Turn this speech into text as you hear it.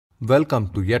Welcome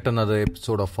to yet another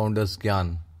episode of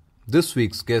FoundersGyan. This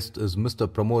week's guest is Mr.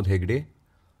 Pramod Hegde,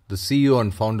 the CEO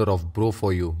and founder of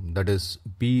Bro4U, that is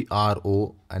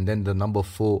BRO and then the number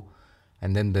 4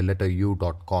 and then the letter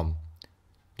U.com.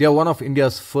 They are one of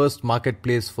India's first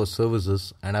marketplace for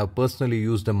services, and I've personally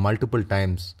used them multiple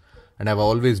times and I've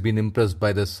always been impressed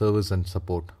by their service and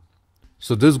support.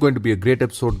 So this is going to be a great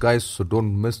episode, guys, so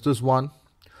don't miss this one.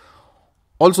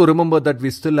 Also remember that we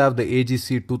still have the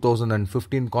AGC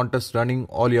 2015 contest running.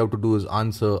 All you have to do is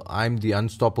answer I'm the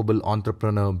unstoppable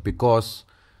entrepreneur because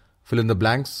fill in the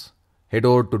blanks. Head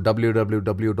over to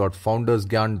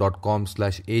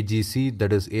www.foundersgyan.com/AGC,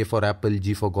 that is A for Apple,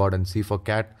 G for God and C for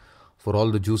Cat, for all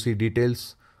the juicy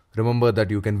details. Remember that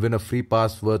you can win a free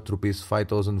pass worth Rs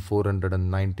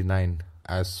 5,499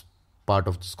 as part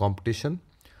of this competition.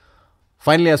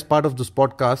 Finally, as part of this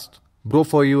podcast,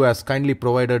 Bro4U has kindly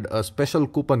provided a special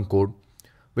coupon code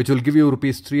which will give you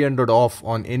Rs 300 off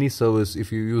on any service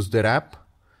if you use their app.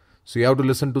 So you have to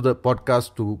listen to the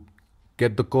podcast to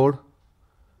get the code.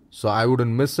 So I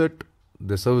wouldn't miss it.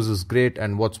 The service is great,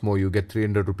 and what's more, you get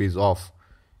 300 rupees off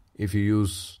if you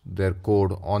use their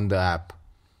code on the app.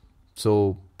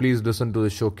 So please listen to the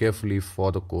show carefully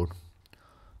for the code.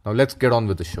 Now let's get on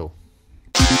with the show.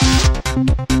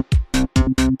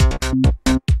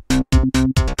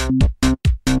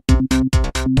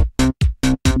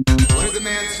 What did the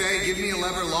man say? Give me a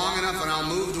lever long enough and I'll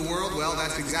move the world. Well,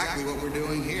 that's exactly what we're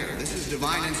doing here. This is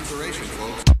divine inspiration,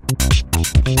 folks.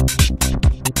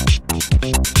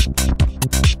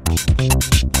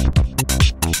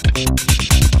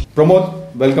 Pramod,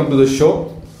 welcome to the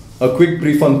show. A quick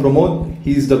brief on Pramod.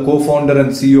 He's the co-founder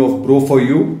and CEO of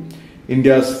Bro4U,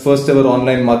 India's first ever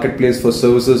online marketplace for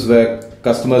services where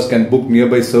customers can book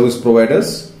nearby service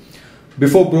providers.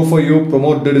 Before Bro4U,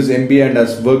 Pramod did his MBA and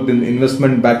has worked in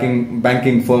investment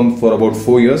banking firm for about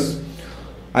 4 years.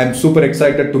 I'm super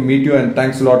excited to meet you, and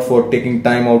thanks a lot for taking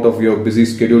time out of your busy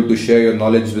schedule to share your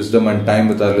knowledge, wisdom and time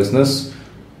with our listeners.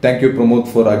 Thank you, Pramod,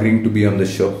 for agreeing to be on the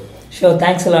show. Sure,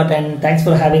 thanks a lot, and thanks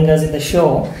for having us in the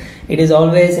show. It is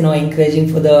always, encouraging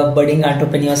for the budding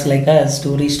entrepreneurs like us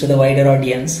to reach to the wider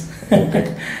audience. Okay.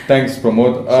 Thanks,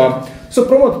 Pramod. Sure. So,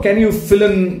 Pramod, can you fill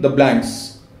in the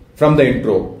blanks from the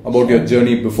intro about your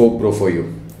journey before Bro4U?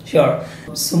 Sure.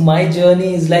 So my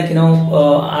journey is like,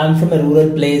 I'm from a rural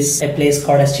place, a place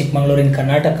called as Chikmagalur in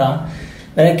Karnataka,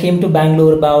 where I came to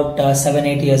Bangalore about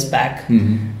 7-8 years back,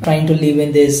 trying to live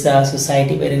in this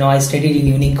society where, I studied in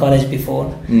evening college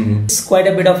before. It's quite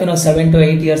a bit of, 7 to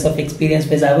 8 years of experience,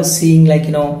 because I was seeing like,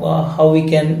 how we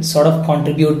can sort of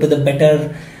contribute to the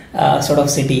better sort of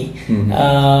city.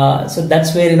 So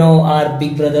that's where our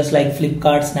big brothers like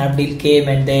Flipkart, Snapdeal came,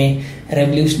 and they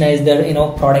revolutionized their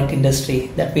product industry,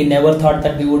 that we never thought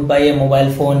that we would buy a mobile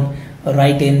phone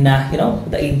right in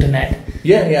the internet.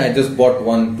 Yeah, I just bought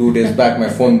one 2 days back. My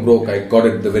phone broke. I got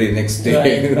it the very next day.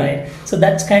 Right. So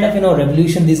that's kind of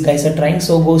revolution these guys are trying.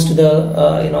 So goes to the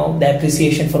the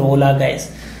appreciation for Ola guys.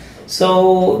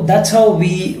 So that's how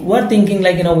we were thinking,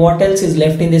 like, what else is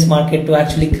left in this market to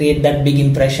actually create that big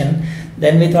impression.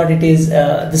 Then we thought it is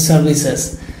the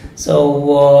services.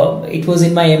 So it was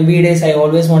in my MBA days, I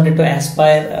always wanted to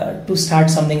aspire to start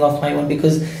something of my own,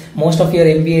 because most of your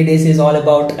MBA days is all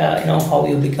about how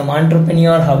you become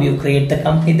entrepreneur, how you create the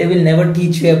company. They will never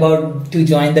teach you about to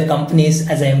join the companies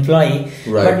as an employee,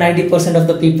 right. But 90% of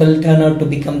the people turn out to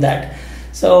become that.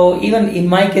 So even in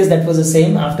my case, that was the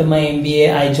same. After my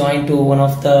MBA, I joined to one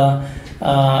of the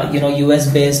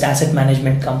US-based asset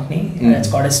management company. It's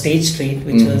called a State Street,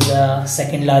 which was the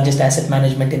second largest asset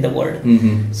management in the world.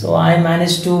 So I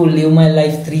managed to live my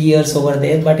life 3 years over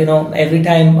there. But every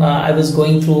time I was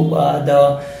going through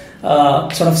the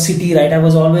sort of city, right, I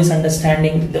was always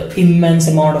understanding the immense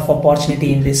amount of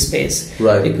opportunity in this space.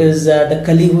 Right. Because the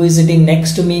colleague who is sitting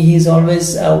next to me, he's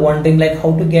always wondering like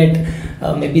how to get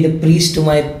maybe the priest to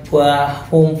my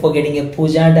home for getting a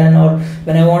puja done, or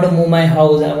when I want to move my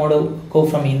house, I want to go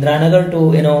from Indranagar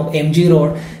to MG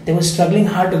Road. They were struggling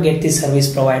hard to get these service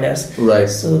providers. Right.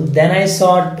 So then I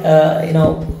thought,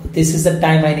 this is the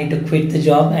time I need to quit the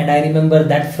job. And I remember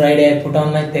that Friday I put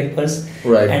on my papers,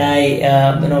 right. And I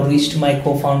reached my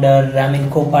co-founder,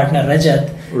 co-partner Rajat.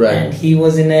 Right. And he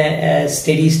was in a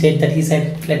steady state that he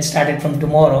said, let's start it from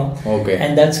tomorrow. Okay.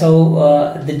 And that's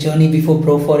how the journey before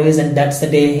Bro4U is, and that's the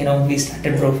day we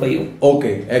started Bro4U.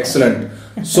 Okay, excellent.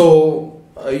 So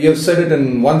you've said it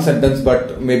in one sentence,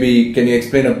 but maybe can you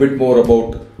explain a bit more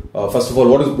about first of all,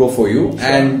 what is Bro4U? Sure.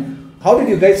 And how did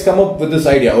you guys come up with this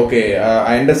idea? Okay,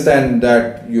 I understand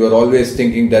that you are always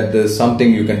thinking that there's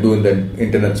something you can do in the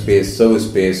internet space, service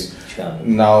space. Sure.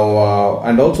 Now,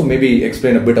 and also maybe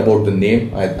explain a bit about the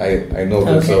name. I know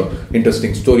there's an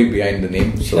interesting story behind the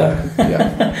name. So, sure.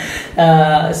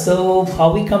 Yeah. So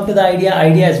how we come to the idea?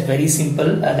 Idea is very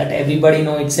simple. That everybody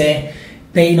know it's a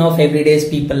pain of everyday's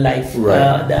people life. Right.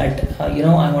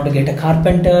 I want to get a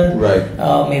carpenter. Right.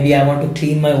 Maybe I want to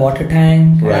clean my water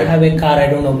tank. Right. I have a car. I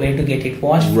don't know where to get it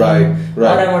washed. Right. Or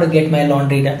I want to get my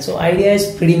laundry done. So idea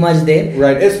is pretty much there.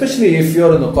 Right. Especially if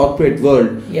you're in the corporate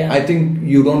world, yeah. I think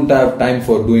you don't have time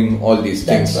for doing all these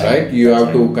things, right? You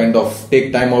have to kind of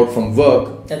take time out from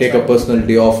work. Take a personal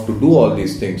day off to do all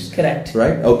these things. Correct.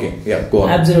 Right? Okay. Yeah, go on.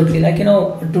 Absolutely.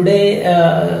 Today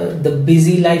the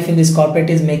busy life in this corporate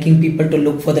is making people to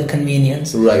look for the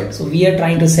convenience. Right. So we are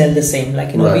trying to sell the same.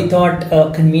 Right. We thought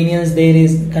convenience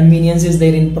is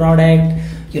there in product.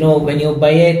 When you buy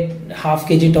a half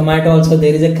kg tomato also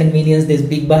there is a convenience. This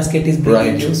big basket is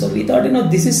bringing you. So we thought,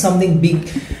 this is something big.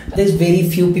 There's very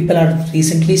few people are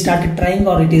recently started trying,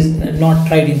 or it is not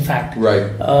tried in fact. Right.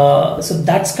 So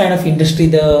that's kind of industry,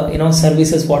 the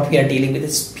services what we are dealing with.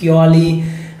 It's purely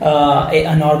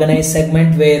an organized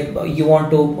segment where you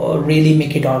want to really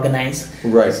make it organized.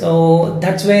 Right. So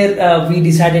that's where we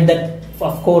decided that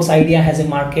of course idea has a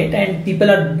market and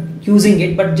people are using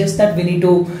it, but just that we need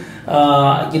to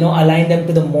align them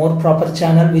to the more proper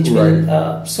channel which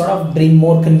will sort of bring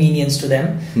more convenience to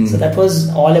them. So that was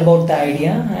all about the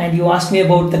idea. And you asked me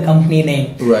about the company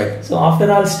name. Right. So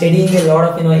after all studying a lot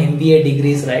of MBA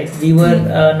degrees, right, we were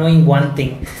knowing one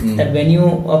thing, that when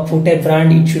you put a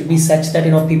brand, it should be such that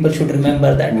people should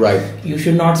remember that. Right. You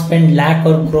should not spend lakh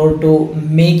or crore to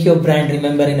make your brand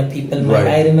remember in a people mind. Right.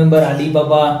 I remember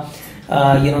Alibaba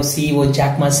CEO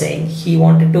Jack Ma saying he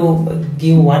wanted to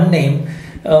give one name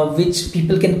which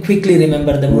people can quickly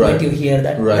remember the moment you hear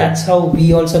that. Right. That's how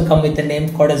we also come with a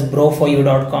name called as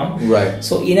Bro4U.com. Right.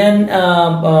 So in an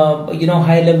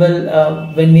high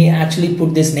level, when we actually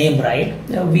put this name right,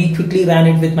 we quickly ran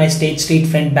it with my State Street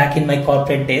friend back in my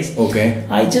corporate days. Okay.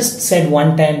 I just said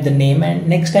one time the name, and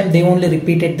next time they only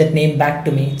repeated that name back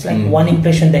to me. It's like one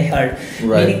impression they heard.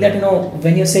 Right. Meaning that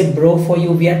when you say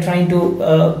Bro4U, we are trying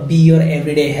to be your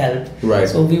everyday help. Right.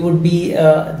 So we would be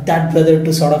that brother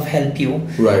to sort of help you.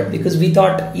 Right. Because we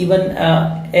thought even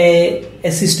a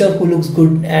sister who looks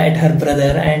good at her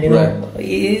brother, and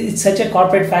it's such a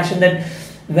corporate fashion that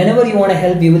whenever you want to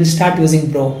help, you will start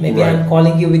using bro. Maybe I'm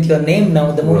calling you with your name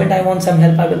now. The moment I want some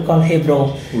help, I will call, hey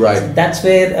bro. Right. So that's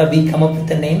where we come up with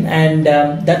the name, and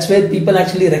that's where people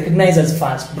actually recognize us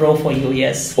fast. Bro4U,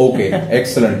 yes. Okay.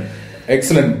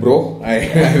 Excellent, bro.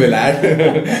 I will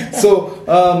add. So,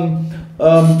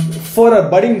 for our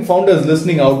budding founders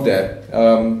listening out there,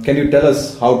 can you tell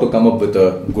us how to come up with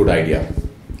a good idea?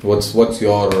 What's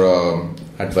your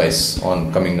advice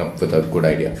on coming up with a good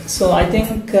idea? So I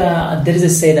think there is a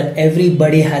say that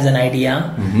everybody has an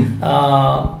idea.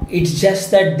 It's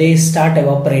just that they start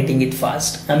evaporating it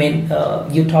fast. I mean,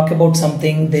 you talk about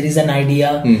something, there is an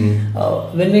idea.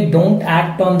 When we don't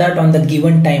act on that on the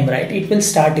given time, right, it will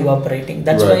start evaporating.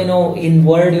 That's why, in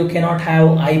Word you cannot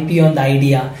have IP on the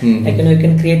idea. Like, you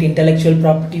can create intellectual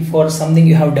property for something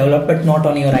you have developed, but not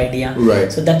on your idea. Right.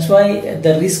 So that's why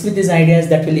the risk with these ideas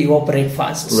that will evaporate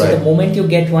fast. So the moment you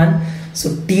get one, so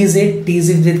tease it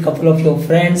with couple of your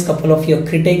friends, couple of your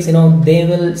critics, they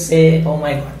will say, oh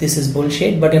my god, this is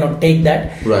bullshit, but take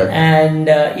that. Right. And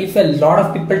if a lot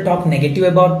of people talk negative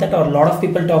about that, or a lot of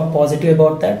people talk positive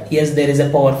about that, yes, there is a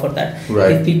power for that.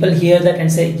 Right. If people hear that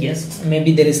and say, yes,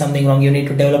 maybe there is something wrong, you need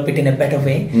to develop it in a better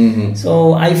way.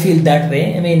 So I feel that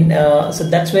way. I mean, so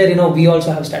that's where we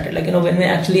also have started. Like, when we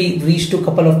actually reached to a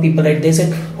couple of people, right, they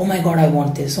said, oh my god, I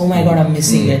want this, oh my god, I'm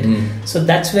missing it. So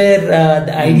that's where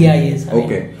the idea is. I mean,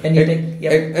 when you take,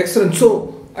 excellent.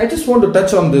 So I just want to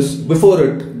touch on this before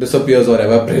it disappears or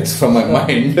evaporates from my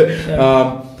mind.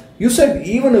 Sure. You said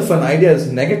even if an idea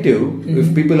is negative,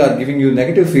 if people are giving you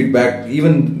negative feedback,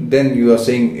 even then you are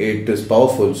saying it is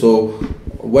powerful. So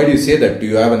why do you say that? Do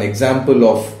you have an example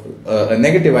of a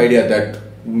negative idea that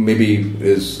maybe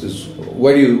is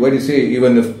why do you say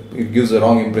even if it gives a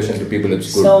wrong impression to people,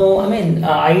 it's good? So I mean,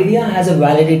 idea has a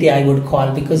validity, I would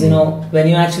call, because when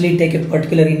you actually take a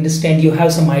particular industry and you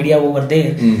have some idea over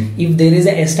there, if there is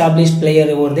an established player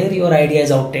over there, your idea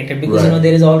is outdated, because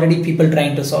there is already people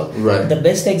trying to solve. Right. The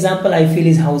best example I feel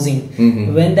is housing.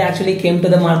 When they actually came to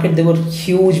the market, there were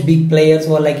huge big players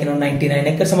who were like 99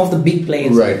 acres, some of the big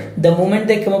players. Right. The moment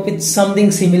they come up with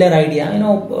something similar idea,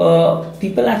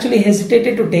 people actually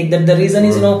hesitated to take that. The reason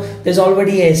is there's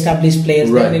already established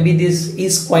players. Right. maybe this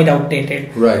is quite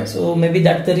outdated. Right. So maybe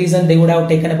that's the reason they would have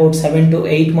taken about 7 to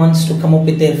 8 months to come up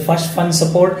with their first fund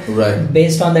support. Right.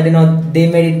 Based on that, they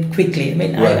made it quickly. I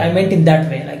mean, I meant in that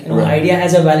way, idea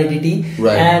has a validity.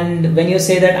 Right. And when you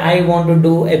say that I want to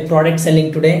do a product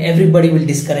selling today, everybody will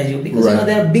discourage you because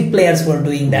there are big players who are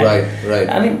doing that. Right.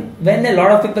 I mean, when a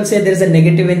lot of people say there is a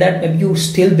negative in that, maybe you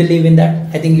still believe in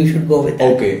that, I think you should go with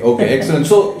that. Okay, excellent.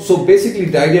 So basically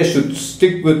the idea should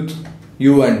stick with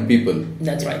you and people.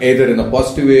 That's right. Either in a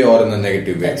positive way or in a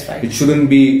negative way. That's right. It shouldn't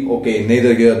be,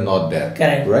 neither here nor there.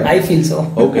 Correct. Right? I feel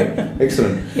so. Okay,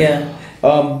 excellent. Yeah.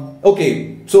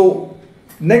 Okay, so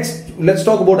next let's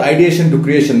talk about ideation to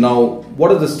creation. Now,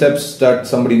 what are the steps that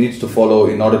somebody needs to follow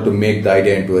in order to make the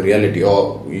idea into a reality?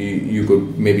 Or you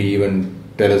could maybe even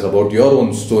tell us about your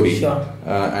own story. Sure.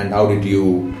 And how did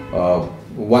you,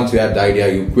 once you had the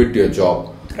idea, you quit your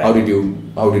job. Right. How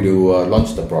did you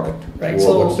launch the product? Right.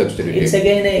 What steps did you take? It's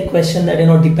again a question that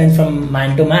depends from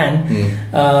man to man.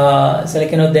 So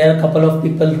there are a couple of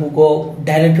people who go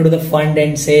directly to the fund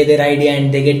and say their idea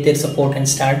and they get their support and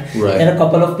start. Right. There are a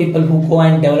couple of people who go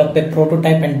and develop a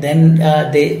prototype and then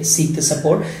they seek the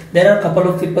support. There are a couple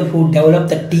of people who develop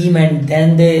the team and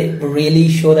then they really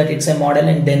show that it's a model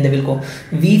and then they will go.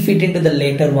 We fit into the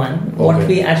later one. Okay. What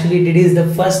we actually did is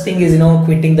the first thing is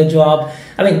quitting the job.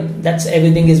 I mean, that's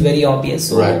everything is very obvious.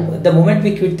 So the moment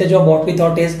we quit the job, what we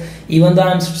thought is, even though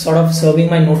I'm sort of serving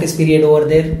my notice period over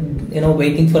there,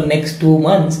 waiting for next 2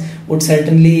 months would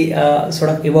certainly sort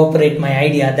of evaporate my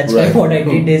idea. That's why what I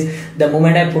did is, the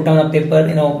moment I put on a paper,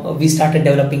 we started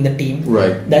developing the team.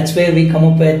 Right. That's where we come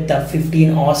up with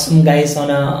 15 awesome guys on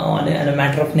a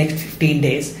matter of next 15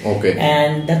 days. Okay.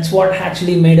 And that's what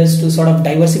actually made us to sort of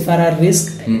diversify our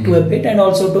risk to a bit and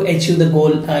also to achieve the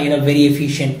goal in a very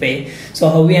efficient way. So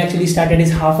how we actually started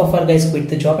is, half of our guys quit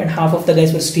the job and half of the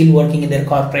guys were still working in their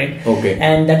corporate. Okay.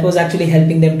 And that was actually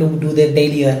helping them to do their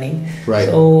daily earning. Right.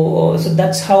 So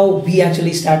that's how we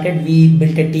actually started. We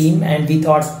built a team and we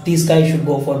thought these guys should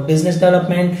go for business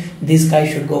development, this guy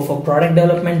should go for product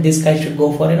development, this guy should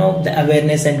go for the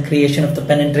awareness and creation of the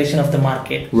penetration of the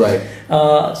market. Right.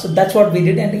 So that's what we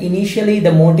did. And initially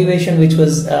the motivation, which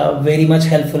was very much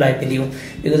helpful, I believe,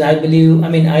 because I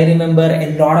remember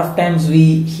a lot of times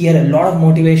we hear a lot of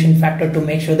motivation factor to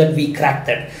make sure that we crack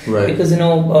that. Right. Because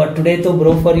today though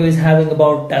Bro4U is having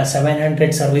about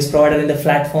 700 service provider in the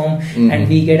platform, and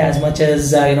we get as much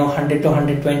as 100 to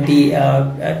 120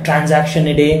 transaction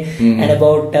a day, and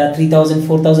about 3,000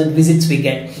 4,000 visits we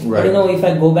get. Right. But if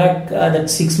I go back that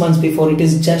 6 months before, it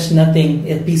is just nothing,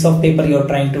 a piece of paper you're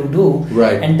trying to do.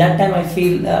 Right. And that time I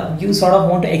feel you sort of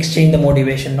want to exchange the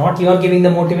motivation. Not you are giving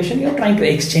the motivation, you're trying to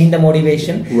exchange the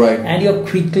motivation. Right. And you're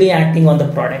quickly acting on the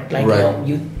product. Like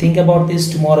you think about this,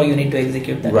 tomorrow you need to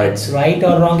execute that. Right. It's right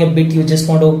or wrong a bit, you just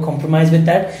want to compromise with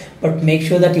that, but make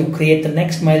sure that you create the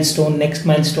next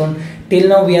milestone. Till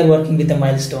now we are working with a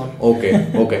milestone.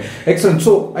 Okay. Excellent.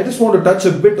 So I just want to touch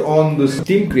a bit on this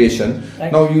team creation.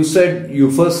 Right. Now, you said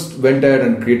you first went ahead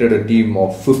and created a team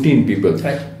of 15 people.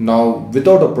 Right. Now,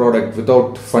 without a product,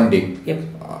 without funding, Yep.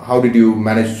 How did you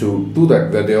manage to do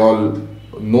that? Were they all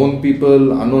known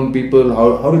people, unknown people?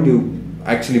 How did you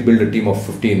actually build a team of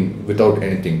 15 without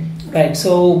anything? Right.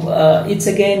 So it's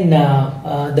again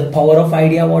the power of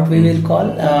idea, what we will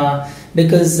call.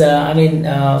 Because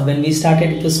when we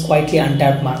started, it was quietly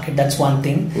untapped market. That's one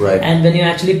thing. Right. And when you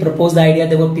actually propose the idea,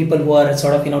 there were people who are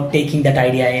sort of taking that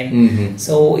idea in.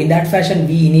 So in that fashion,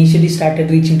 we initially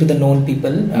started reaching to the known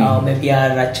people, maybe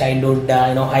our childhood,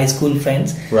 high school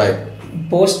friends. Right.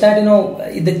 Post that,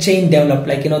 the chain developed,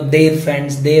 like their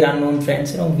friends, their unknown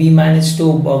friends. We managed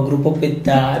to group up with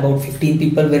about 15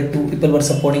 people, where 2 people were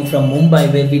supporting from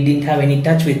Mumbai, where we didn't have any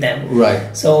touch with them.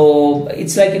 Right. So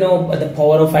it's like the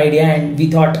power of idea, and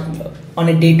we thought on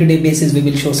a day-to-day basis we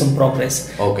will show some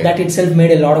progress. Okay. That itself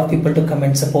made a lot of people to come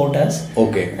and support us.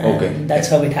 Okay. That's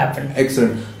how it happened.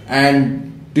 Excellent.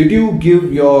 And did you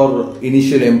give your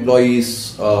initial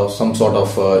employees some sort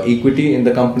of equity in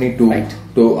the company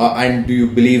and do you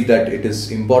believe that it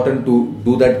is important to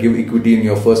do that, give equity in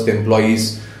your first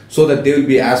employees so that they will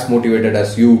be as motivated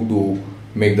as you to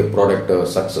make the product a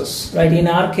success? Right. In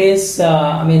our case,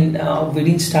 we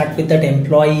didn't start with that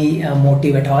employee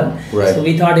motive at all. Right. So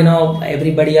we thought,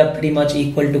 everybody are pretty much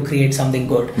equal to create something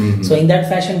good. So in that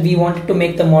fashion, we wanted to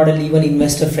make the model even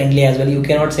investor friendly as well. You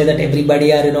cannot say that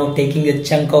everybody are, taking a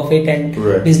chunk of it and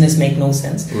business make no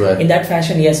sense. Right. In that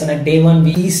fashion, yes, on a day one,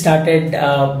 we started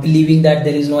believing that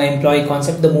there is no employee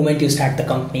concept the moment you start the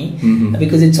company,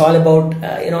 because it's all about,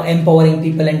 empowering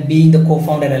people and being the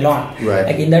co-founder alone. Right.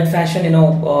 Like in that fashion,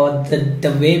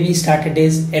 the way we started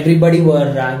is everybody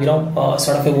were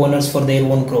sort of owners for their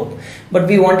own group, but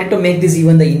we wanted to make this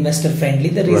even the investor friendly.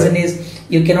 The reason is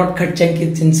you cannot cut chunk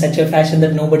it in such a fashion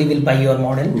that nobody will buy your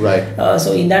model. Right.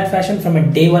 So in that fashion, from a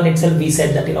day one itself, we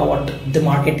said that the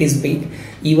market is big.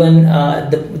 Even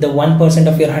the 1%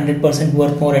 of your 100%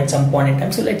 worth more at some point in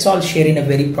time. So let's all share in a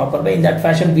very proper way. In that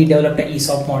fashion, we developed an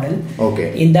ESOP model.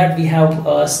 Okay. In that, we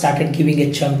have started giving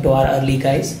a chunk to our early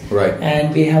guys. Right.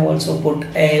 And we have also put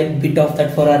a bit of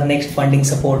that for our next funding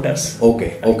supporters.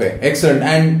 Okay. Okay. Excellent.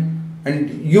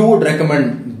 And you would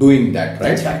recommend doing that, right?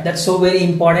 That's right. That's so very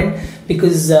important,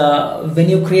 because when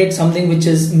you create something which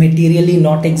is materially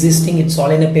not existing, it's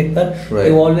all in a paper. Right.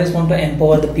 You always want to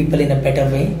empower the people in a better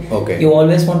way. Okay. You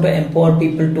always want to empower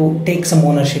people to take some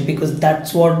ownership, because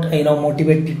that's what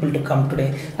motivate people to come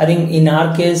today. I think in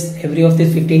our case, every of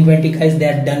these 15-20 guys,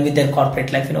 they are done with their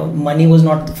corporate life. Money was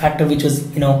not the factor which was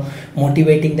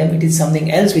motivating them. It is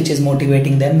something else which is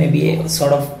motivating them. Maybe a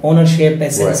sort of ownership,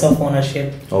 a sense of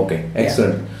ownership. Okay.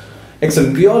 Excellent. Yeah.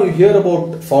 Excellent. We all hear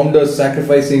about founders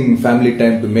sacrificing family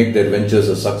time to make their ventures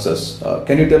a success.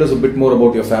 Can you tell us a bit more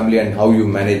about your family and how you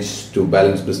manage to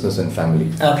balance business and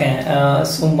family? Okay.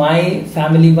 So my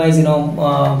family-wise,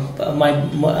 my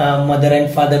mother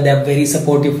and father, they are very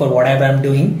supportive for whatever I'm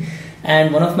doing.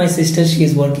 And one of my sisters, she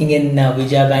is working in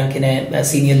Vijaya Bank in a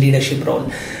senior leadership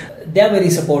role. They are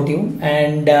very supportive,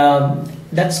 and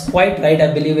that's quite right.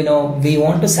 I believe we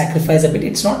want to sacrifice a bit.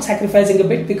 It's not sacrificing a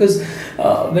bit, because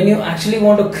when you actually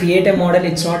want to create a model,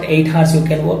 it's not 8 hours you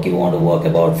can work. You want to work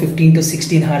about 15 to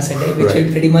 16 hours a day, which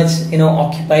will pretty much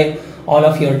occupy all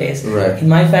of your days. Right. In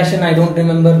my fashion, I don't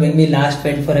remember when we last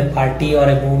went for a party or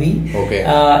a movie. Okay.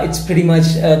 It's pretty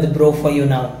much the Bro4U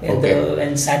now. Okay.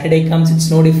 When Saturday comes,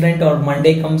 it's no different, or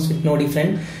Monday comes, it's no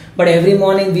different. But every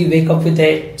morning we wake up with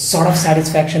a sort of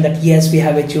satisfaction that yes, we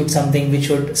have achieved something which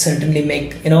would certainly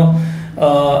make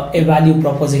a value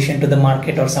proposition to the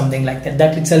market or something like that.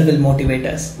 That itself will motivate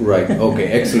us. Right. Okay.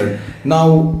 Excellent.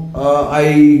 Now,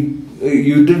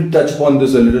 you did touch upon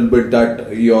this a little bit,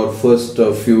 that your first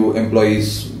few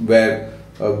employees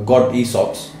got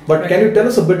ESOPs. But can you tell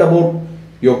us a bit about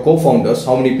your co-founders?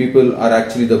 How many people are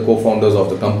actually the co-founders of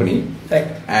the company? Right.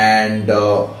 And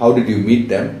how did you meet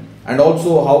them? And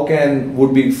also, how can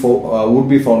would-be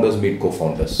founders meet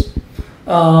co-founders?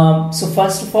 So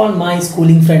first of all, my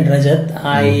schooling friend Rajat,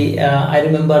 I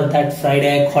remember that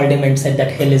Friday I called him and said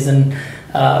that, hey, listen,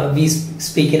 we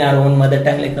speak in our own mother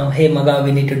tongue, like, hey Maga,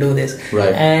 we need to do this.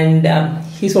 Right. And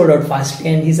he sold out fast,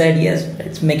 and he said, yes,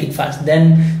 let's make it fast.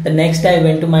 Then the next day I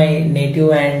went to my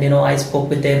native, and I spoke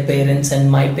with their parents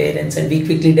and my parents, and we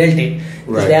quickly dealt it.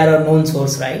 Because they are a known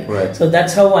source, right? So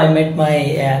that's how I met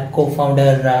my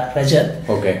co-founder Rajat,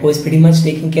 who is pretty much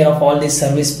taking care of all these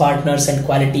service partners and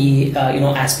quality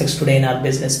aspects today in our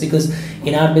business. Because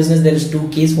in our business there is 2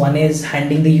 keys. One is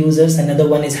handling the users, another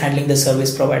one is handling the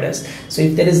service providers. So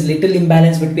if there is little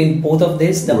imbalance between both of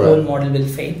this, the whole model will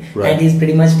fail. And he's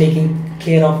pretty much taking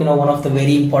care of one of the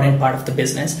very important part of the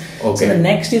business. So the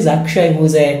next is Akshay, who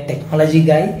is a technology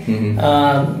guy.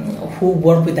 Who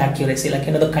work with accuracy, like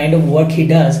the kind of work he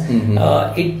does,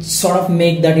 it sort of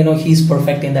make that he's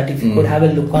perfect in that. If you could have a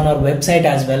look on our website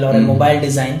as well, or a mobile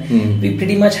design, we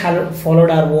pretty much have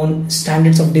followed our own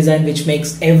standards of design, which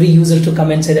makes every user to come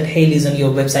and say that, hey, listen,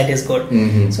 your website is good.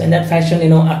 So in that fashion,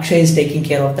 Akshay is taking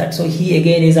care of that. So he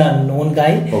again is a known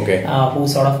guy who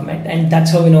sort of met, and that's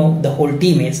how the whole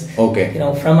team is.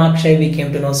 From Akshay we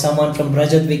came to know someone, from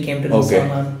Rajat we came to know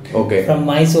someone, from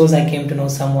my source I came to know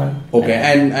someone.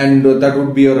 And that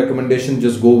would be your recommendation.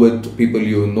 Just go with people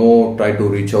try to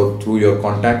reach out through your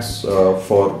contacts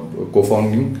for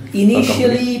co-founding.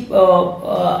 Initially,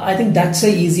 I think that's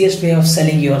the easiest way of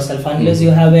selling yourself, unless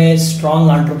you have a strong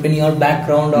entrepreneur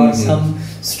background or some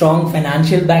strong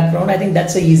financial background. I think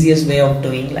that's the easiest way of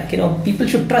doing. Like, people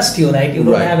should trust you, right? You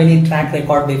don't have any track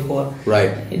record before. Right.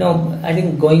 I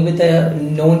think going with a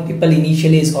known people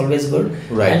initially is always good.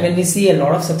 Right. And when we see a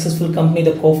lot of successful company,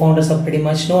 the co-founders are pretty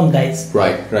much known guys.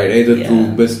 Right. Either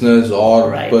through business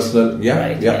or personal.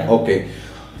 Okay.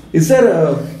 Is there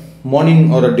a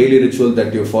morning or a daily ritual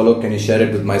that you follow? Can you share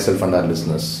it with myself and our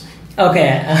listeners?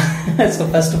 Okay, so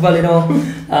first of all,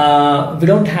 we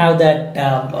don't have that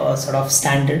sort of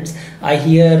standards. I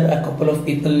hear a couple of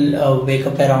people wake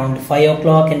up around 5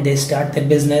 o'clock and they start their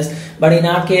business. But in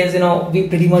our case, we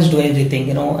pretty much do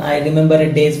everything. I remember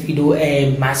at days we do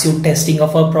a massive testing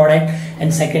of our product,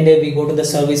 and second day we go to the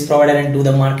service provider and do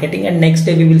the marketing, and next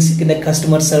day we will sit in the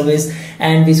customer service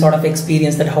and we sort of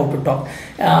experience that how to talk.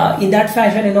 In that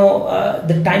fashion,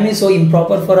 the time is so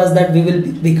improper for us that we will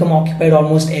become occupied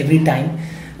almost every time.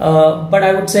 But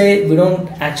I would say we don't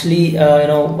actually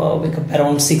wake up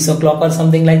around 6 o'clock or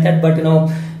something like that, but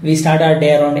we start our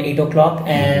day around 8 o'clock,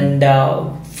 and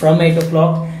from 8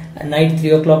 o'clock night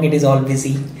 3 o'clock it is all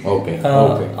busy.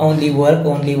 Only work.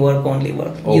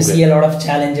 Okay. You see a lot of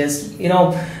challenges.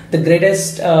 The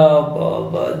greatest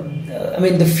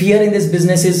the fear in this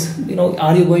business is,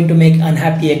 are you going to make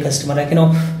unhappy a customer?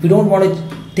 We don't want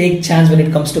to take chance when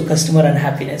it comes to customer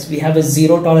unhappiness. We have a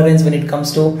zero tolerance when it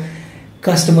comes to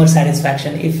customer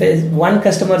satisfaction. If one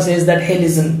customer says that, hey,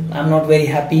 listen, I'm not very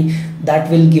happy, that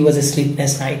will give us a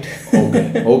sleepless night.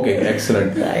 Okay,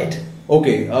 excellent. Right.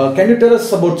 Okay, can you tell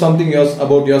us about something else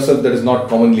about yourself that is not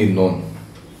commonly known?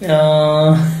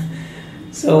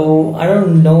 So I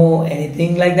don't know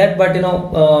anything like that, but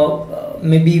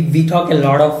maybe we talk a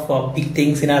lot of big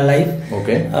things in our life.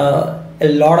 Okay. A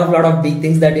lot of big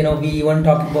things that we even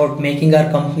talk about making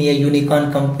our company a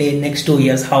unicorn company in next 2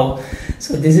 years. How?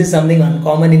 So this is something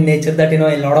uncommon in nature that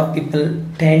a lot of people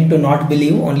tend to not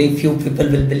believe. Only few people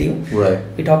will believe. Right.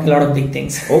 We talk a lot of big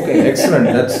things. Okay, excellent.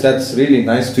 That's really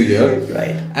nice to hear.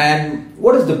 Right. And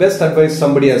what is the best advice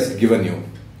somebody has given you,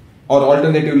 or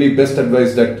alternatively, best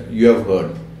advice that you have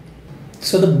heard?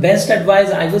 So the best advice,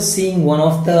 I was seeing one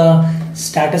of the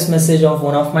status message of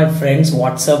one of my friends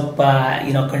WhatsApp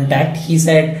contact. He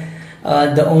said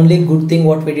the only good thing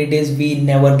what we did is we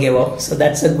never gave up. So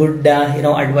that's a good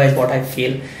advice what I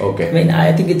feel. Okay.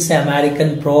 I think it's the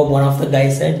American Pro. One of the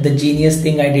guys said the genius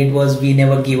thing I did was we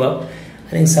never give up.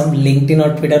 I think some LinkedIn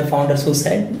or Twitter founders who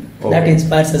said that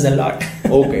inspires us a lot.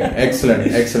 Okay,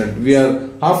 excellent. We are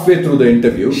halfway through the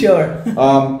interview. Sure.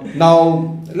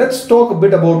 Now let's talk a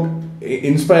bit about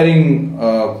inspiring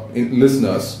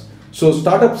listeners. So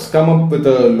startups come up with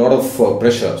a lot of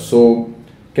pressure. So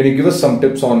can you give us some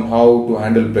tips on how to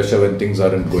handle pressure when things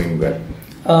aren't going well?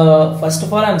 First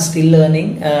of all, I'm still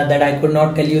learning that I could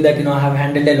not tell you that I have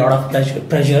handled a lot of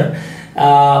pressure.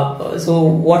 So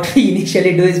what we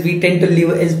initially do is we tend to leave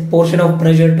a portion of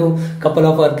pressure to a couple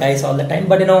of our guys all the time.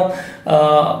 But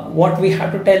what we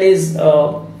have to tell is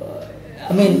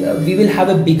we will have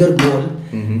a bigger goal.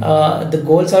 The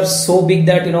goals are so big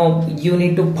that you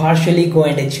need to partially go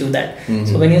and achieve that.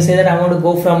 So when you say that I want to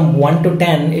go from 1 to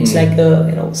 10, it's like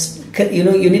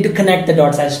you need to connect the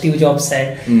dots, as Steve Jobs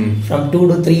said, from 2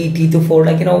 to 3, 3 to 4.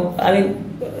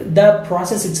 The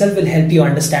process itself will help you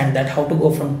understand that how to go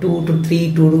from 2 to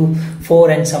 3, 2 to 4,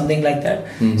 and something like that.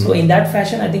 So in that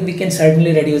fashion, I think we can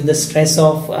certainly reduce the stress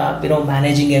of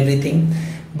managing everything.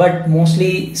 But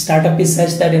mostly startup is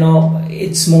such that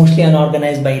it's mostly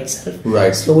unorganized by itself.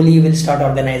 Right. Slowly you will start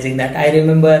organizing that. I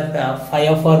remember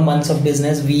 5 of our months of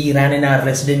business we ran in our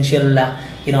residential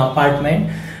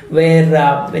apartment, where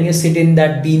when you sit in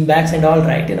that bean bags and all,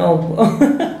 right,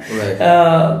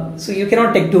 right. So you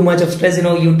cannot take too much of stress.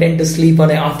 You tend to sleep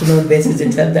on an afternoon basis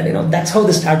itself. That that's how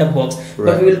the startup works.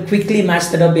 Right. But we will quickly match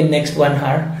that up in next 1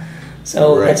 hour.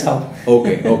 So right. That's how.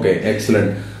 Okay,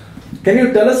 excellent. Can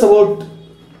you tell us about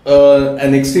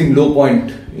an extreme low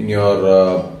point in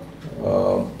your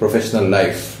professional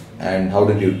life, and how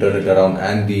did you turn it around,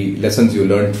 and the lessons you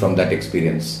learned from that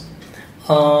experience?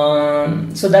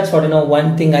 So that's what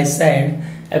one thing I said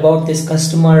about this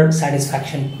customer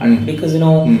satisfaction part, because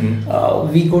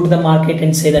we go to the market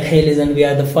and say that, hey, listen, we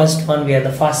are the first one, we are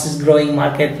the fastest growing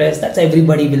marketplace. That's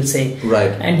everybody will say.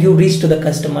 Right. And you reach to the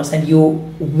customers and you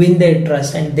win their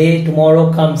trust, and they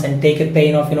tomorrow comes and take a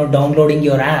pain of downloading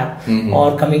your app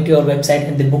or coming to your website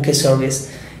and they book a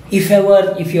service. If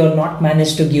you are not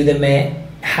managed to give them a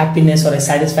happiness or a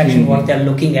satisfaction what they are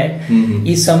looking at,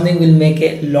 is something will make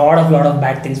a lot of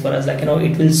bad things for us.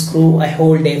 It will screw a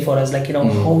whole day for us.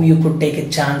 How you could take a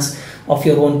chance of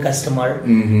your own customer.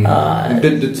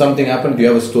 Did something happen? Do you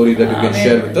have a story that you can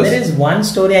share with us? There is one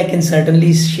story I can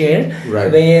certainly share,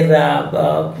 right, where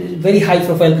very high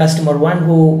profile customer, one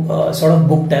who sort of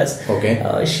booked us.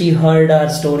 Okay. She heard our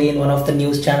story in one of the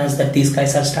news channels that these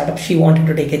guys are startups. She wanted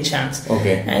to take a chance.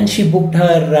 Okay. And she booked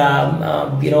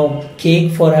her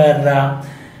cake for her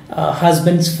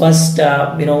husband's first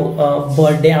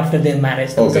birthday after their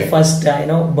marriage. That was the first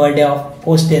birthday of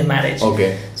post their marriage.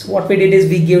 Okay. So what we did is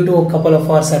we gave to a couple of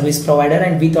our service provider,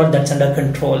 and we thought that's under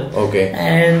control. Okay.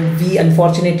 And we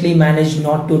unfortunately managed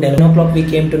not to deliver. 9 o'clock we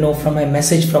came to know from a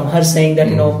message from her saying that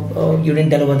you didn't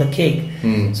deliver the cake.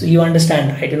 So you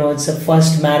understand, right? It's a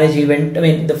first marriage event.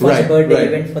 The first birthday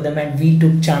event for them, and we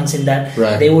took chance in that.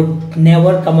 Right. They would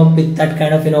never come up with that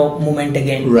kind of moment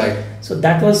again. Right. So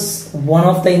that was one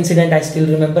of the incident I still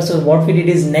remember. So what we did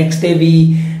is next day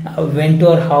we went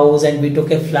to our house and we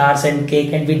took a flowers and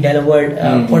cake and we delivered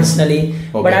personally.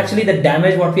 Okay. But actually the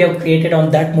damage what we have created on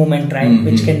that moment, right,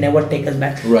 which can never take us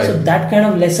back. Right. So that kind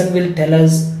of lesson will tell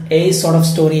us a sort of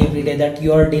story every day that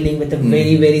you are dealing with a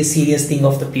very, very serious thing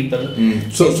of the people.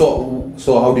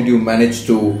 So how did you manage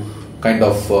to kind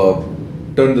of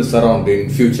turn this around in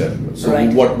future? So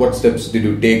what steps did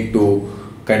you take to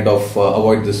kind of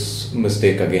avoid this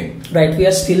mistake again? Right, we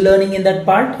are still learning in that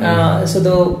part. So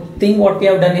the thing what we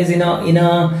have done is in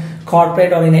a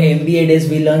corporate or in a MBA days,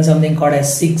 we learn something called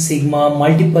as Six Sigma,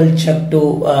 multiple check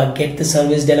to get the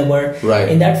service delivered. Right.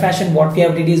 In that fashion, what we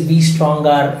have did is we strong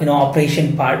our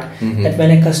operation part. That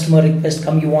when a customer request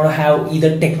come, you want to have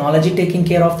either technology taking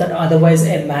care of that, otherwise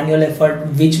a manual effort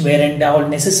which weren't all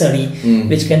necessary,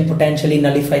 which can potentially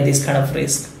nullify this kind of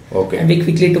risk. Okay. And we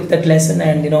quickly took that lesson,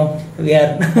 and we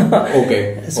are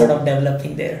sort of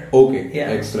developing there. Okay.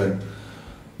 Yeah. Excellent.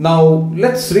 Now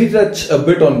let's retouch a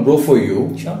bit on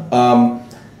Bro4U. Sure.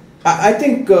 I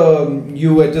think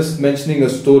you were just mentioning a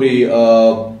story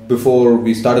before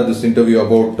we started this interview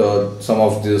about some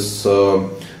of this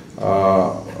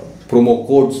promo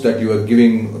codes that you were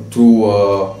giving through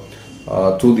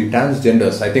the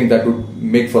transgenders. I think that would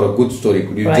make for a good story.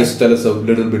 Could you just tell us a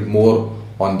little bit more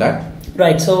on that?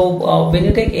 Right. So when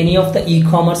you take any of the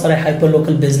e-commerce or a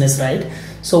hyperlocal business, right?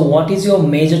 So what is your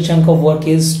major chunk of work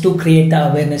is to create the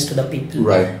awareness to the people.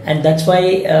 Right. And that's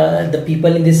why the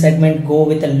people in this segment go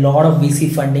with a lot of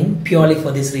VC funding purely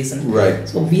for this reason. Right.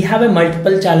 So we have a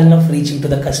multiple channel of reaching to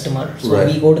the customer. So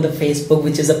we go to the Facebook,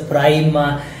 which is a prime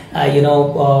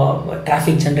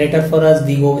traffic generator for us.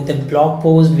 We go with a blog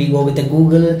post, we go with a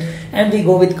Google, and we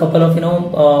go with couple of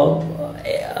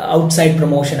outside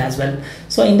promotion as well.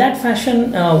 So in that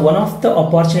fashion, one of the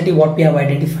opportunity what we have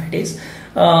identified is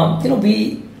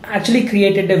we actually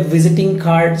created a visiting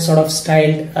card sort of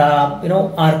styled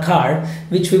our card,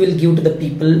 which we will give to the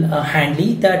people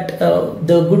handy. That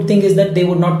the good thing is that they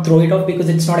would not throw it off, because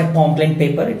it's not a pamphlet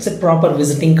paper, it's a proper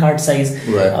visiting card size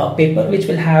paper, which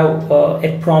will have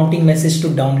a prompting message to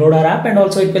download our app, and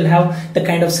also it will have the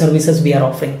kind of services we are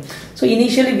offering. So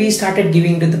initially we started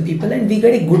giving to the people, and we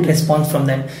get a good response from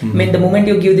them. I mean, the moment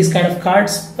you give this kind of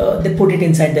cards, they put it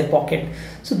inside their pocket.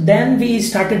 So then we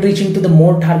started reaching to the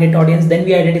more target audience. Then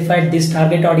we identified this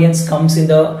target audience comes in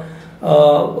the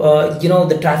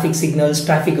the traffic signals,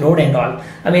 traffic road and all.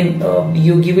 I mean,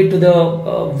 you give it to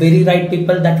the very right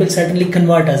people, that will certainly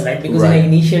convert us, right? Because in the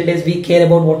initial days, we care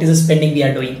about what is the spending we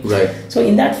are doing. Right. So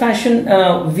in that fashion,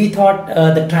 we thought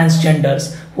the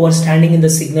transgenders who are standing in the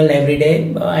signal every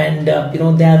day, and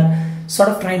they are sort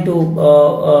of trying to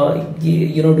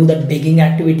do that begging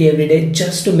activity every day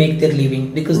just to make their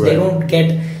living, because they don't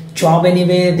get job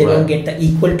anyway, they don't get the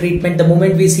equal treatment. The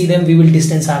moment we see them, we will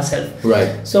distance ourselves.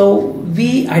 Right. So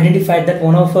we identified that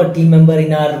one of our team member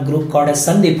in our group called as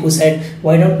Sandeep, who said,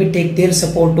 why don't we take their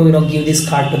support to give this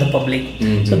card to the public.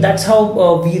 So that's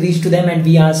how we reached to them, and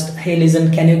we asked, hey,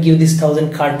 listen, can you give this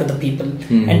 1,000 card to the people?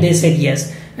 And they said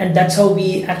yes. And that's how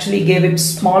we actually gave a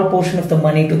small portion of the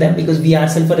money to them, because we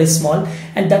ourselves are small,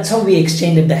 and that's how we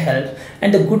exchanged the help.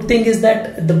 And the good thing is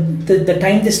that the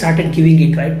time they started giving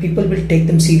it, right, people will take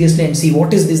them seriously and see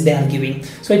what is this they are giving.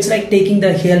 So it's like taking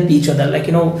the help each other. Like,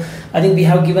 I think we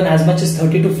have given as much as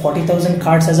 30 to 40,000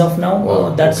 cards as of now.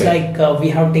 That's like we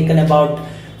have taken about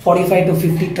 45 to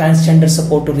 50 transgender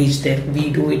support to reach there.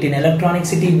 We do it in Electronic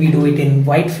City, we do it in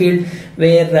Whitefield,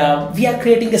 where we are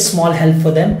creating a small help for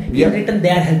them. In return,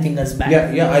 they are helping us back.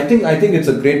 I think it's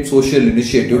a great social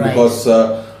initiative, because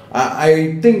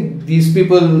I think these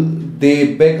people,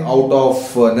 they beg out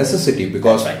of necessity,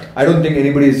 because I don't think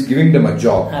anybody is giving them a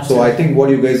job. Absolutely. So I think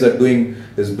what you guys are doing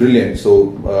is brilliant.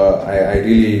 So I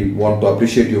really want to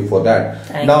appreciate you for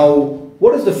that. Now,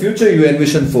 what is the future you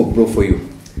envision for Bro4U?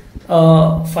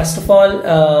 First of all,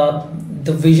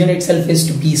 the vision itself is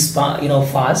to be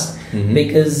fast,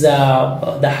 because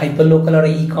the hyperlocal or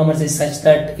e-commerce is such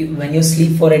that when you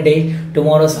sleep for a day,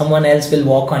 tomorrow someone else will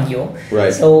walk on you.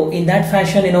 Right. So in that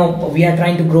fashion, we are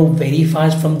trying to grow very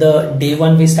fast from the day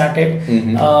one we started,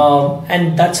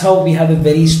 and that's how we have a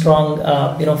very strong,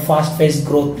 fast-paced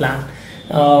growth plan.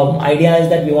 Idea is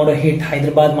that we want to hit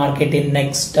Hyderabad market in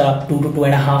next 2 to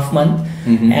 2.5 months,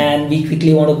 and we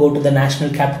quickly want to go to the national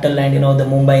capital and the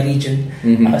Mumbai region.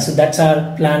 So that's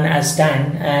our plan as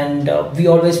stand, and we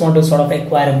always want to sort of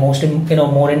acquire more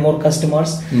and more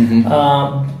customers,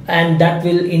 and that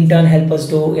will in turn help us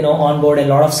to onboard a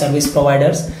lot of service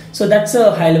providers. So that's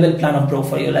a high level plan of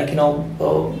Bro4U, like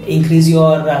increase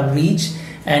your reach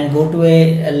and go to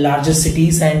a larger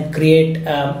cities and create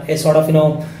a sort of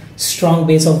strong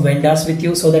base of vendors with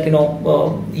you, so that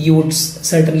you would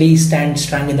certainly stand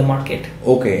strong in the market.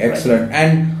 Okay, excellent.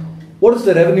 And what is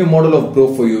the revenue model of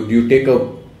Bro4U? Do you take a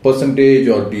percentage,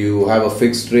 or do you have a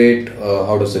fixed rate?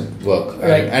 How does it work?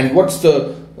 Right. And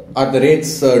are the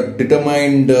rates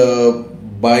determined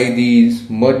by the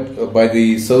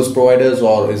service providers,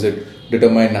 or is it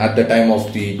determined at the time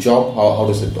of the job? How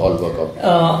does it all work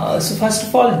out? So first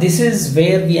of all, this is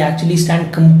where we actually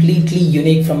stand completely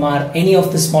unique from any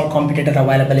of the small competitor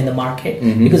available in the market,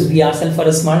 because we ourselves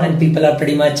are small and people are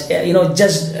pretty much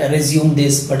just resume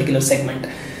this particular segment.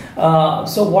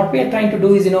 So what we are trying to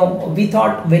do is, we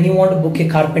thought when you want to book a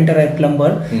carpenter or a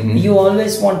plumber, you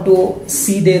always want to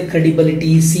see their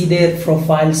credibility, see their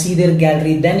profile, see their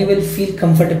gallery, then you will feel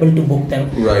comfortable to book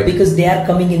them, right? Because they are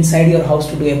coming inside your house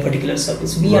to do a particular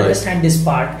service. We understand this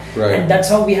part, and that's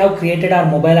how we have created our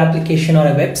mobile application or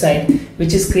a website,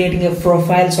 which is creating a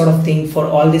profile sort of thing for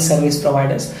all the service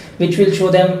providers, which will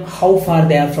show them how far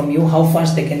they are from you, how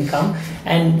fast they can come,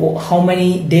 and how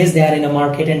many days they are in a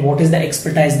market, and what is the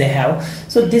expertise they have.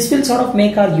 So this will sort of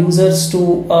make our users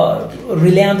to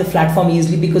rely on the platform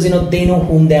easily, because they know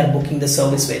whom they are booking the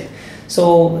service with.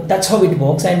 So that's how it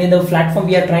works. And in the platform,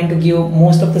 we are trying to give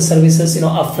most of the services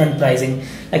upfront pricing.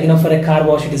 Like for a car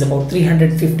wash, it is about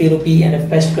 350 rupee, and a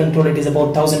pest control, it is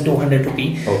about 1200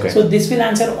 rupee. Okay. So this will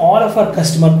answer all of our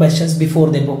customer questions before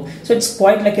they book. So it's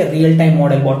quite like a real-time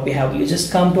model what we have. You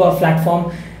just come to our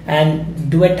platform and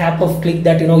do a tap of click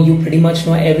that you pretty much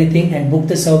know everything, and book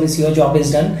the service. Your job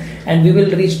is done, and we will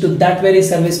reach to that very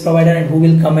service provider, and who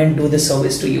will come and do the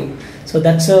service to you. So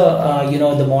that's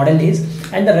the model is.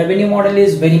 And the revenue model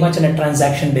is very much on a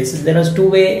transaction basis. There is two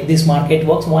way this market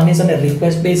works. One is on a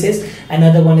request basis,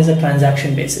 another one is a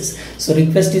transaction basis. So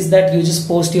request is that you just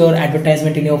post your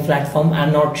advertisement in your platform.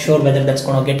 I'm not sure whether that's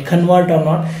going to get convert or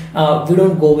not. We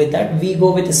don't go with that. We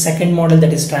go with the second model,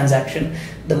 that is transaction.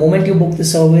 The moment you book the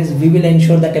service, we will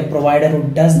ensure that a provider who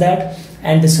does that,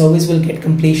 and the service will get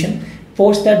completion.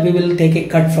 Post that, we will take a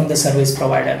cut from the service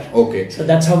provider. Okay. So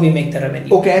that's how we make the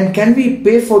revenue. Okay, and can we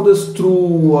pay for this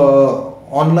through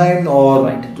online, or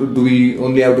do we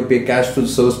only have to pay cash to the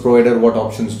service provider? What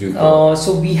options do you have?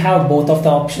 So we have both of the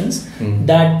options.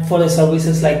 That for the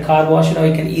services like car wash, you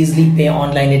can easily pay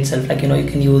online itself. Like, you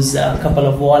can use a couple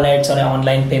of wallets or an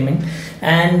online payment.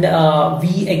 And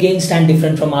we again stand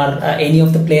different from any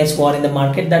of the players who are in the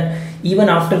market, that even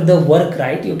after the work,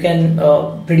 right, you can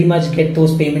pretty much get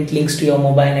those payment links to your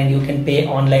mobile, and you can pay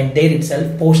online there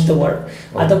itself, post the work.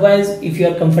 Otherwise, if you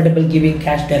are comfortable giving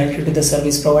cash directly to the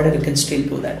service provider, you can still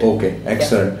do that. Okay,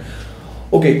 excellent. Yeah.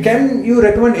 Okay, can you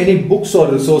recommend any books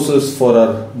or resources for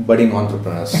our budding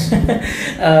entrepreneurs?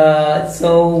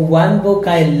 So one book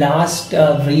I last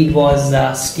read was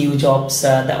Steve Jobs,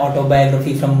 the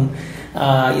autobiography from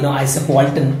Isaac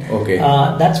Walton. Okay.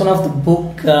 That's one of the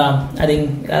book I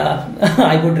think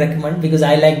I would recommend, because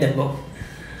I like that book.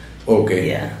 Okay.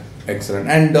 Yeah. Excellent.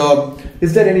 And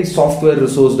is there any software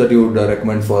resource that you would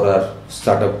recommend for our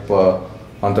startup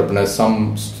entrepreneurs?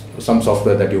 Some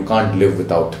software that you can't live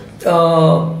without?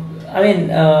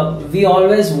 We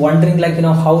always wondering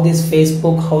how this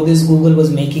Facebook, how this Google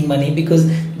was making money, because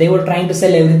they were trying to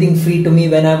sell everything free to me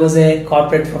when I was a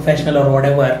corporate professional or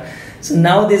whatever. So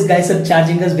now these guys are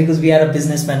charging us because we are a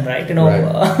businessman, right?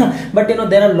 But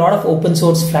there are a lot of open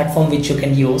source platform which you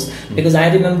can use, because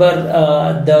I remember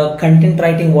the content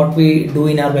writing what we do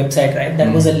in our website, right?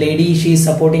 That was a lady, she's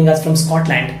supporting us from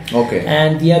Scotland. Okay.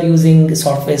 And we are using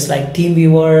softwares like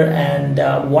TeamViewer and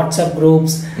WhatsApp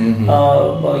groups,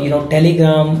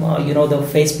 Telegram, the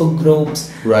Facebook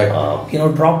groups, right?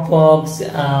 Dropbox,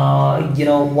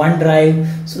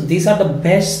 OneDrive. So these are the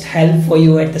best help for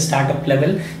you at the startup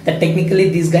level. That technically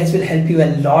these guys will help you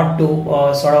a lot to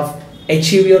sort of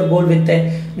achieve your goal with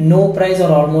a no price or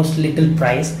almost little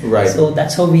price. Right. So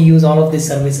that's how we use all of these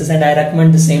services, and I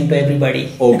recommend the same to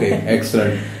everybody. Okay,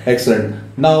 excellent.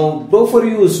 Now,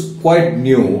 Bro4U is quite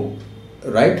new,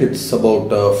 right? It's about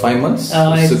 5 months?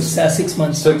 It's 6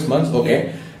 months. 6 months, okay.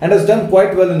 Yeah. And has done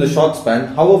quite well in the short span.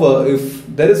 However, if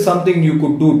there is something you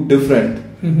could do different,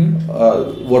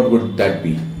 what would that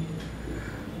be?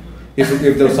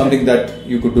 If there was something that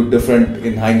you could do different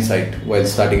in hindsight while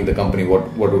starting the company,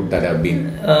 what would that have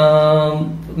been?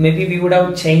 Maybe we would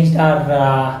have changed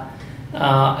our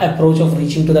approach of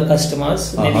reaching to the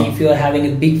customers. Maybe if you are having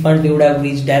a big fund, we would have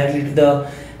reached directly to the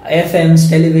FMs,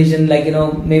 television.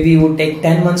 Maybe it would take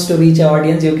 10 months to reach our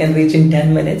audience. You can reach in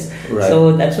 10 minutes. Right.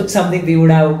 So that's something we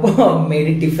would have made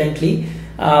it differently.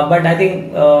 But I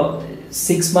think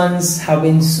 6 months have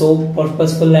been so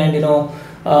purposeful and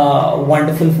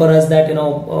wonderful for us that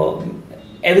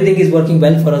everything is working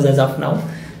well for us as of now.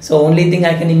 So only thing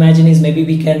I can imagine is maybe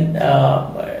we can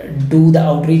do the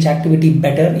outreach activity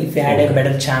better if we had a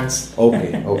better chance.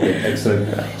 Okay,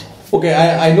 excellent. Right. Okay,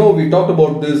 I know we talked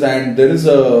about this, and there is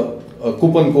a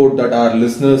coupon code that our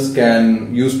listeners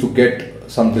can use to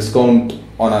get some discount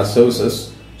on our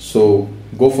services. So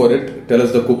go for it. tell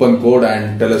us the coupon code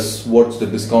and tell us what's the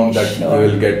discount that we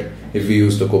will get if we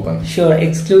use the coupon. Sure,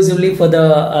 exclusively for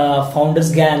the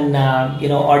FoundersGyan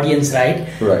audience, right?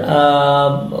 Right.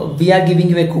 We are giving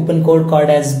you a coupon code called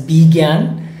as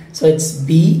BGyan. So it's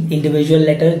B individual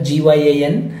letter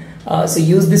GYAN. So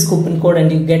use this coupon code and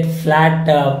you get flat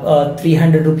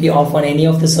 300 rupee off on any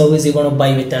of the service you're going to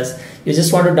buy with us. You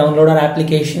just want to download our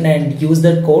application and use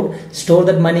that code, store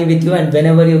that money with you, and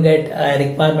whenever you get a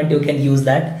requirement, you can use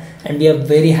that. And we are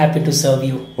very happy to serve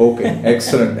you. Okay,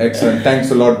 excellent.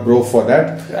 Thanks a lot, bro, for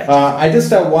that. Right. I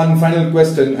just have one final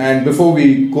question, and before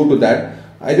we go to that,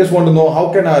 I just want to know,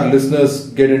 how can our listeners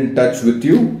get in touch with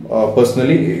you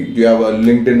personally? Do you have a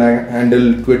LinkedIn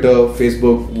handle, Twitter,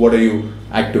 Facebook? What are you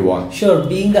active on? Sure,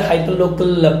 being the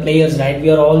hyperlocal players, right, we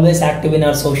are always active in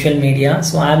our social media.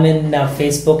 So I'm in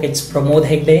Facebook, it's Pramod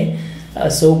Hegde.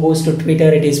 So goes to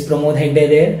Twitter, it is Pramod Hegde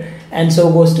there. And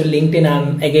so goes to LinkedIn,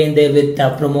 I'm again there with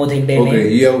Pramod Hegde.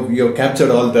 Okay, you have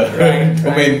captured all the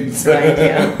domains. Right,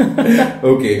 yeah.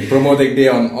 Okay, Pramod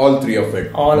Hegde on all three of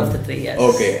it. All of the three, yes.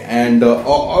 Okay, and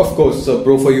of course,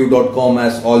 bro4u.com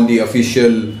has all the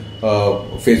official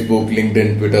Facebook,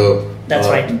 LinkedIn, Twitter. That's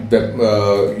right.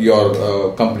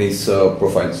 Your company's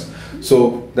profiles.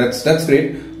 So that's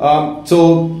great. I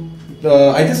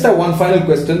just have one final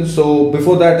question. So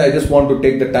before that, I just want to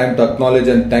take the time to acknowledge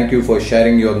and thank you for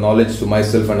sharing your knowledge to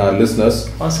myself and our listeners.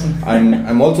 Awesome. And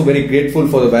I'm also very grateful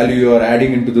for the value you are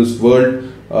adding into this world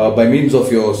by means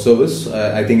of your service.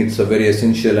 I think it's a very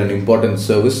essential and important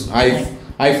service. I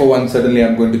for one, certainly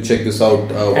I'm going to check this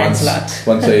out once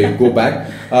I go back.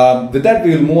 With that,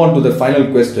 we will move on to the final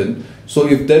question. So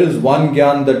if there is one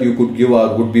gyan that you could give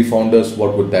our would-be founders,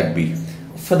 what would that be?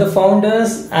 For the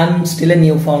founders, I'm still a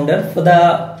new founder. For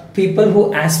the people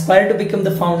who aspire to become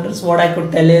the founders, what I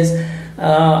could tell is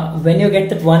when you get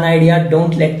that one idea,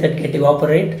 don't let that get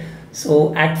evaporate.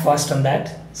 So act fast on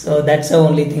that. So that's the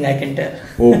only thing I can tell.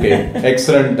 Okay,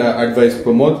 excellent advice,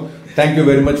 Pramod. Thank you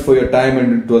very much for your time,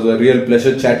 and it was a real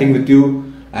pleasure chatting with you,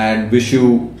 and wish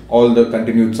you all the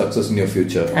continued success in your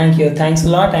future. Thank you. Thanks a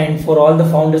lot. And for all the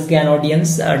FoundersGyan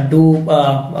audience, do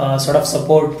sort of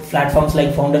support platforms like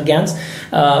FoundersGyans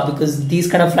because these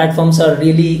kind of platforms are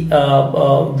really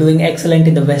doing excellent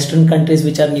in the Western countries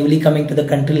which are newly coming to the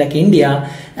country like India.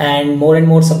 And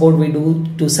more support we do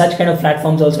to such kind of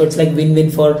platforms also. It's like win-win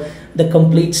for the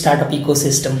complete startup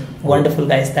ecosystem. Wonderful,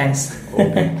 guys. Thanks.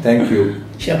 Okay. Thank you.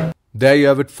 Sure. There you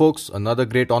have it, folks. Another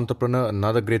great entrepreneur,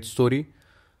 another great story.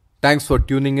 Thanks for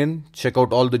tuning in. Check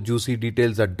out all the juicy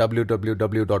details at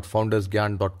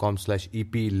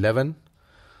www.foundersgyan.com/EP11.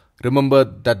 Remember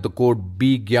that the code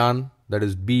BGYAN, that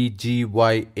is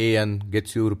BGYAN,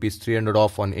 gets you rupees 300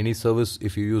 off on any service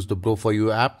if you use the Bro4U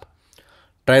app.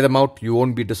 Try them out. You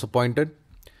won't be disappointed.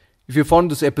 If you found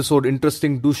this episode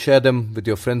interesting, do share them with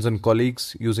your friends and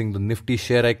colleagues using the nifty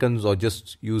share icons or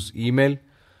just use email.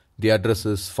 The address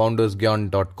is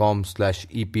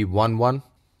foundersgyan.com/EP11.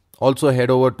 Also head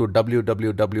over to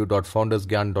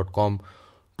www.foundersgyan.com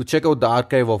to check out the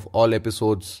archive of all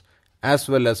episodes, as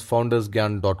well as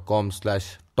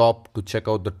foundersgyan.com/top to check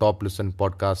out the top listen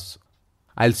podcasts.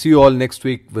 I'll see you all next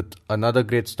week with another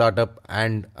great startup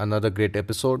and another great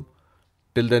episode.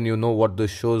 Till then, you know what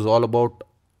this show is all about.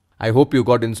 I hope you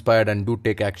got inspired and do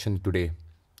take action today.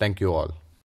 Thank you all.